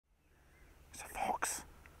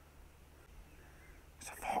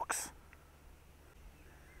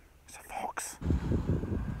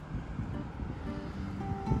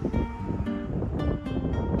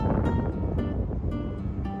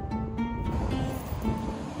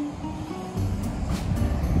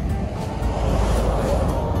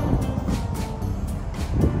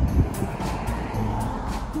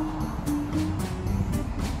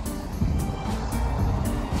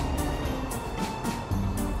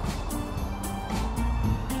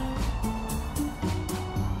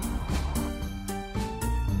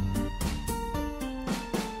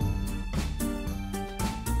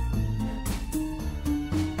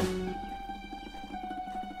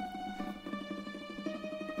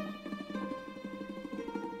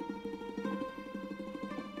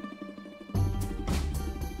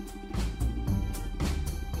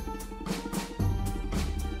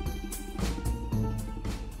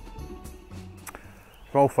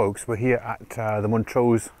Well folks, we're here at the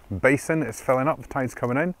Montrose basin. It's filling up, the tide's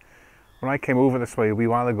coming in. When I came over this way a wee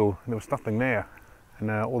while ago, there was nothing there,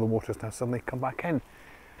 and all the water's now suddenly come back in.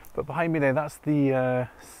 But behind me there, that's the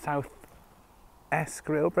South Esk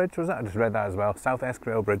Rail Bridge, was that? I just read that as well, South Esk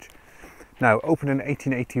Rail Bridge. Now, opened in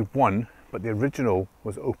 1881, but the original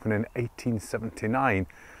was opened in 1879,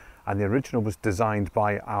 and the original was designed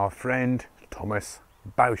by our friend Thomas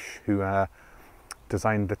Bausch, who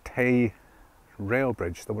designed the Tay rail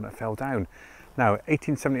bridge, the one that fell down. Now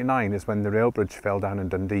 1879 is when the rail bridge fell down in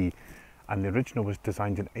Dundee, and the original was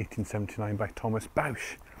designed in 1879 by Thomas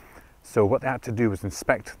Bausch. So what they had to do was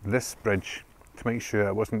inspect this bridge to make sure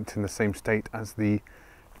it wasn't in the same state as the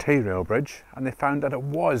Tay rail bridge, and they found that it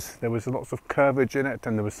was. There was lots of curvage in it,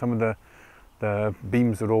 and there was some of the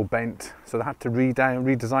beams were all bent, so they had to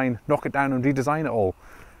redesign, knock it down and redesign it all.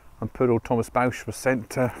 And poor old Thomas Bausch was sent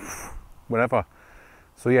to wherever.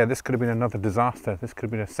 So yeah, this could have been another disaster. This could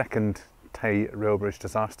have been a second Tay rail bridge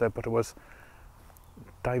disaster, but it was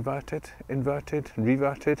diverted by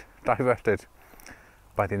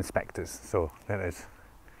the inspectors. So there it is.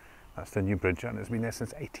 That's the new bridge, and it's been there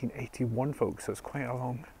since 1881, folks. So it's quite a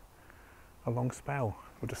long spell.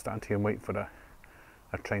 We'll just stand here and wait for a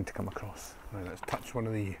train to come across. Right, let's touch one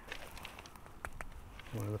of the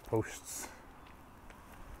posts.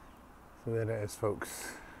 So there it is,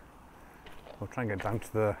 folks. We'll try and get down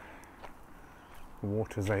to the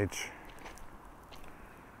water's edge.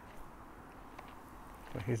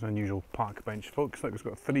 So here's an unusual park bench, folks. Look, it's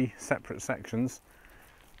got 3 separate sections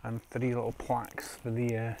and 3 little plaques for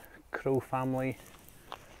the crow family,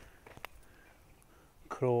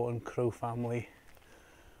 crow and crow family,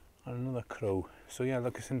 and another crow. So yeah,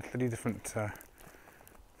 look, it's in 3 different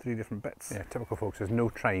bits. Yeah, typical, folks. There's no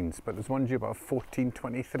trains, but there's one due about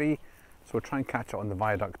 14:23. So we'll try and catch it on the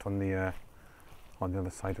viaduct on the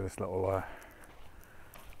other side of this little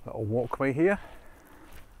walkway here.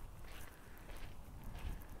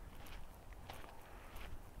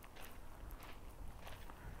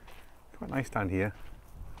 Quite nice down here.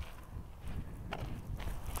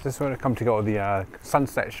 This is where I come to get all the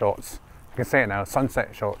sunset shots. I can say it now,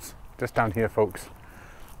 sunset shots. Just down here, folks,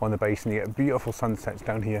 on the basin. You get beautiful sunsets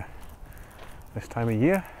down here this time of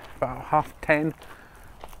year, about half 10-ish.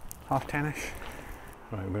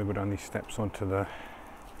 Right, we're going to go down these steps onto the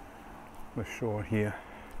shore here.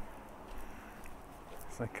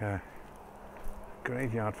 It's like a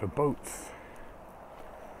graveyard for boats.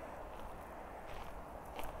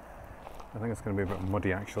 I think it's going to be a bit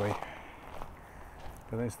muddy actually.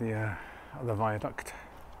 But there's the other viaduct.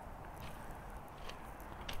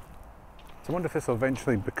 So I wonder if this will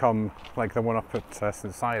eventually become like the one up at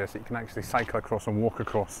St Cyrus, that you can actually cycle across and walk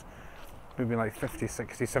across. Maybe like 50,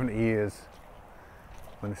 60, 70 years.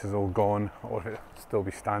 When this is all gone, or if it'll still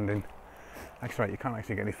be standing. Actually, right, you can't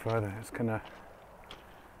actually get any further. It's kind of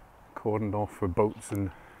cordoned off with boats,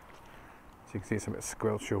 and as you can see, it's a bit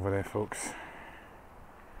squelchy over there, folks.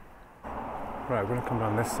 Right, we're going to come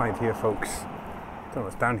down this side here, folks. I don't know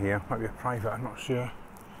what's down here. Might be a private, I'm not sure.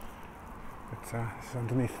 But this is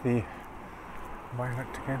underneath the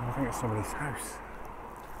viaduct again. I think it's somebody's house.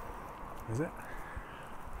 Is it?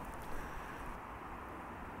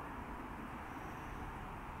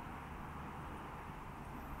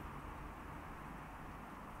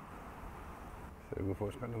 So we've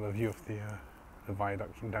got another view of the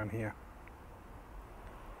viaduct from down here.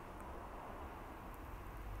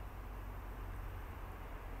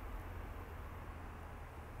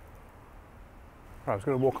 Right, I was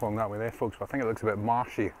going to walk along that way there, folks, but I think it looks a bit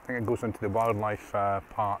marshy. I think it goes into the wildlife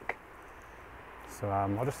park. So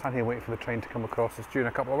I'll just stand here and wait for the train to come across. It's due in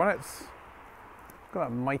a couple of minutes. Got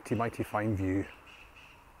that mighty, mighty fine view.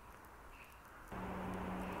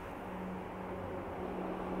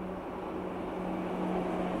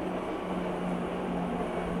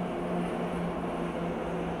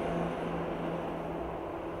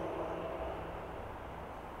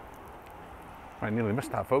 I nearly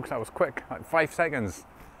missed that, folks. That was quick, like 5 seconds.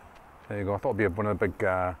 There you go. I thought it'd be one of the big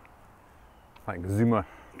like Zoomer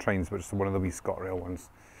trains, but just one of the wee ScotRail ones.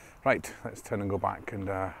 Right, let's turn and go back and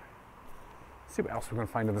see what else we're going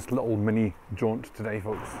to find in this little mini jaunt today,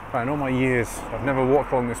 folks. Right, in all my years, I've never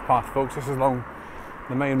walked along this path, folks. This is along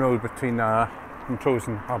the main road between Montrose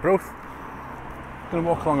and Arbroath. I'm going to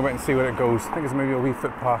walk along a bit and see where it goes. I think there's maybe a wee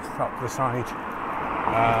footpath up the side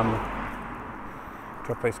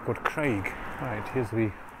to a place called Craig. Right, here's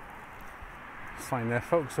the sign there,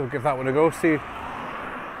 folks. So we'll give that one a go. See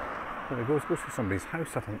where it goes. Goes to somebody's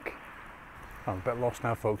house, I think. Oh, I'm a bit lost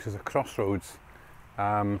now, folks. There's a crossroads.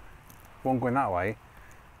 One going that way.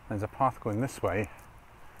 There's a path going this way.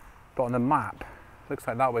 But on the map, looks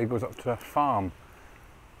like that way goes up to a farm.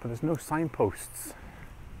 but there's no signposts.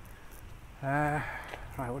 Right,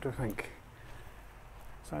 what do I think?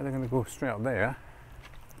 It's either going to go straight up there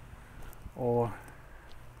or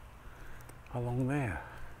along there.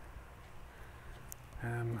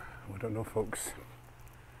 We don't know, folks.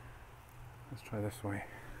 Let's try this way.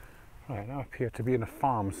 Right, now I appear to be in a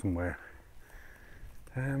farm somewhere.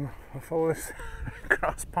 I'll follow this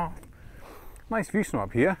grass path. Nice view from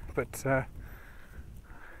up here, but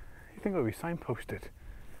you think it would be signposted.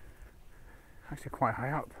 Actually quite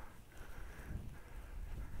high up.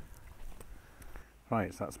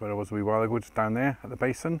 Right, so that's where I was a wee while ago, just down there at the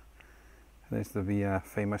basin. And there's the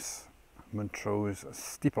famous Montrose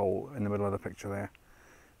steeple in the middle of the picture there.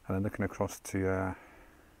 And then looking across to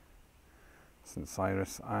St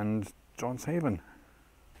Cyrus and John's Haven.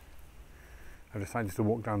 I've decided to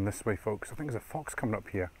walk down this way, folks. I think there's a fox coming up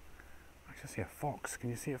here. I actually see a fox. Can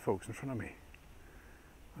you see it, folks, in front of me?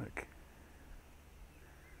 Look.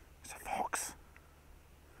 It's a fox.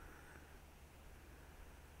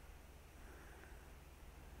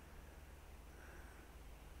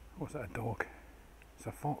 Oh, is that a dog? It's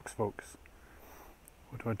a fox, folks.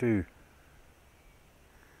 What do I do?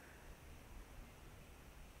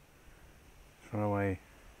 Just run away.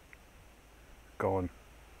 Gone.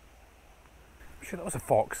 I'm sure that was a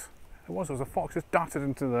fox. It was a fox. Just darted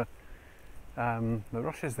into the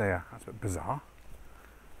rushes there. That's a bit bizarre.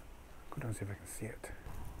 Go down and see if I can see it.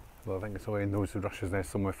 Well, I think it's away in those rushes there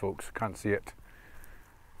somewhere, folks. Can't see it.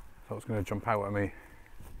 Thought it was going to jump out at me.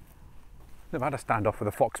 Never had a standoff with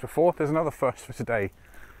a fox before. There's another first for today.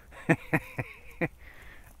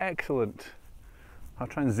 Excellent. I'll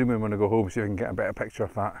try and zoom in when I go home so you can get a better picture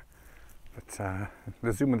of that. But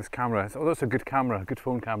the zoom of this camera, although it's a good camera, a good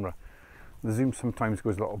phone camera, the zoom sometimes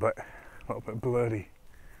goes a little bit blurry.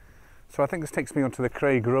 So I think this takes me onto the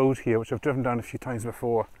Craig Road here, which I've driven down a few times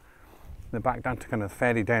before. Then back down to kind of the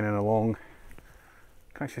Ferry Den and along.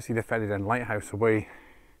 You can actually see the Ferry Den lighthouse away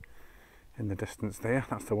in the distance there.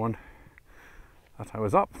 That's the one that I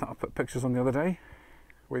was up, that I put pictures on the other day,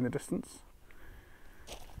 way in the distance.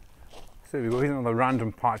 So there we go, here's another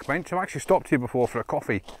random park bench. I've actually stopped here before for a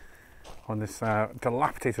coffee on this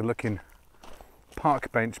dilapidated looking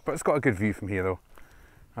park bench, but it's got a good view from here though,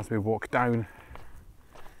 as we walk down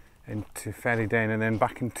into Ferry Den and then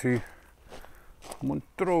back into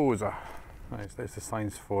Montrose. Right, so there's the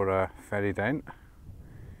signs for Ferry Den.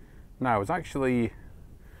 Now, I was actually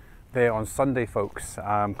there on Sunday, folks,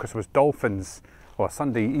 because there was dolphins, or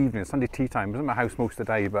Sunday evening, Sunday tea time. I was in my house most of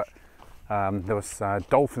the day, but there was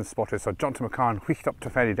dolphins spotted, so John to McCann wheeled up to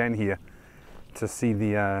Ferry Den here to see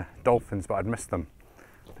the dolphins, but I'd missed them.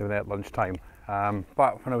 They were there at lunchtime.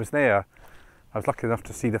 But when I was there, I was lucky enough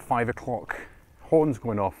to see the 5 o'clock horns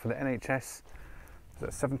going off for the NHS. Was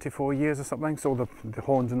it 74 years or something? So the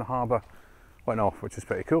horns in the harbour went off, which is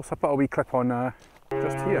pretty cool. So I put a wee clip on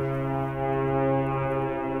just here.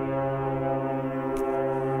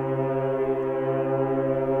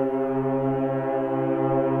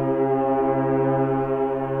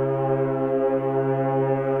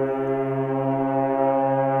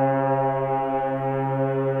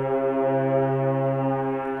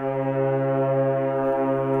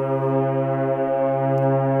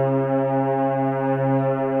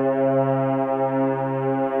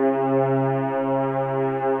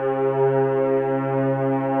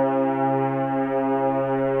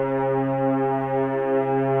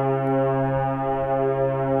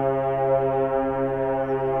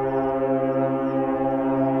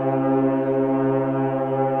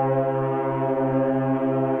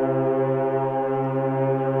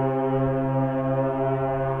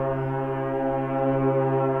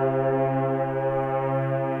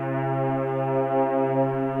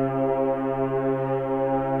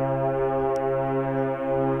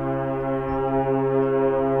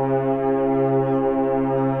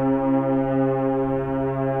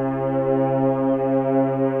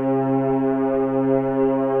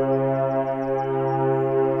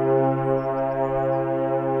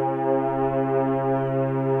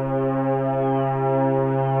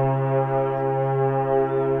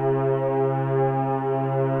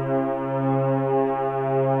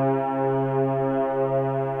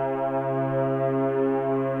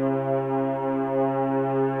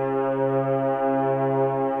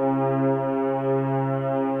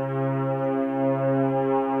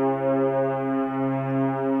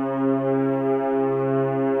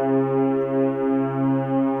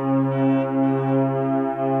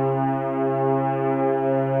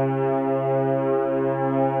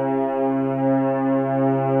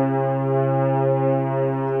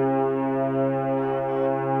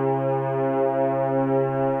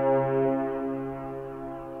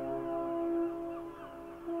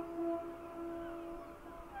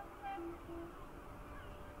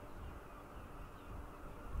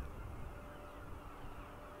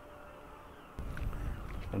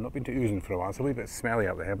 Not been to Oozing for a while. It's a wee bit smelly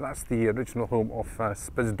up there, but that's the original home of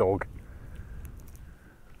Spiz Dog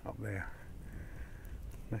up there.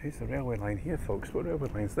 Now here's the railway line here, folks. What railway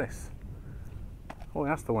line is this? Oh,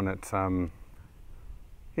 that's the one that,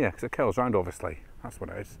 yeah, because it curls round, obviously. That's what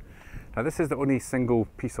it is. Now this is the only single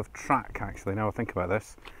piece of track, actually, now I think about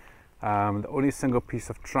this. The only single piece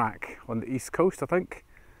of track on the east coast, I think.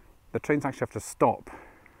 The trains actually have to stop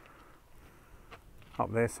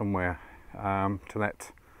up there somewhere to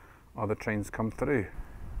let other trains come through.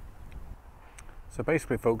 So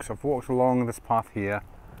basically, folks, I've walked along this path here.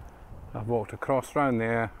 I've walked across round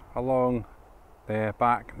there, along there,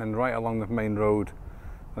 back, and then right along the main road,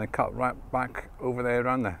 and then cut right back over there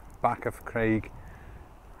around the back of Craig,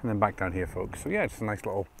 and then back down here, folks. So yeah, just a nice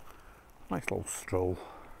little stroll.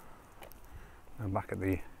 And back at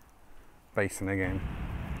the basin again.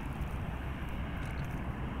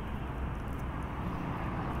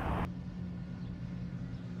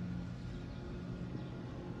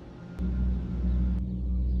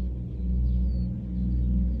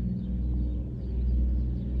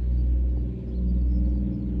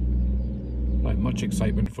 Much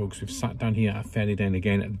excitement, folks. We've sat down here at Ferryden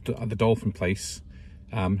again at the dolphin place.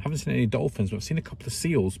 Haven't seen any dolphins, but I've seen a couple of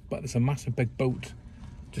seals, but there's a massive big boat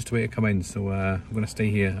just waiting to come in, so I'm going to stay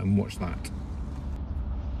here and watch that.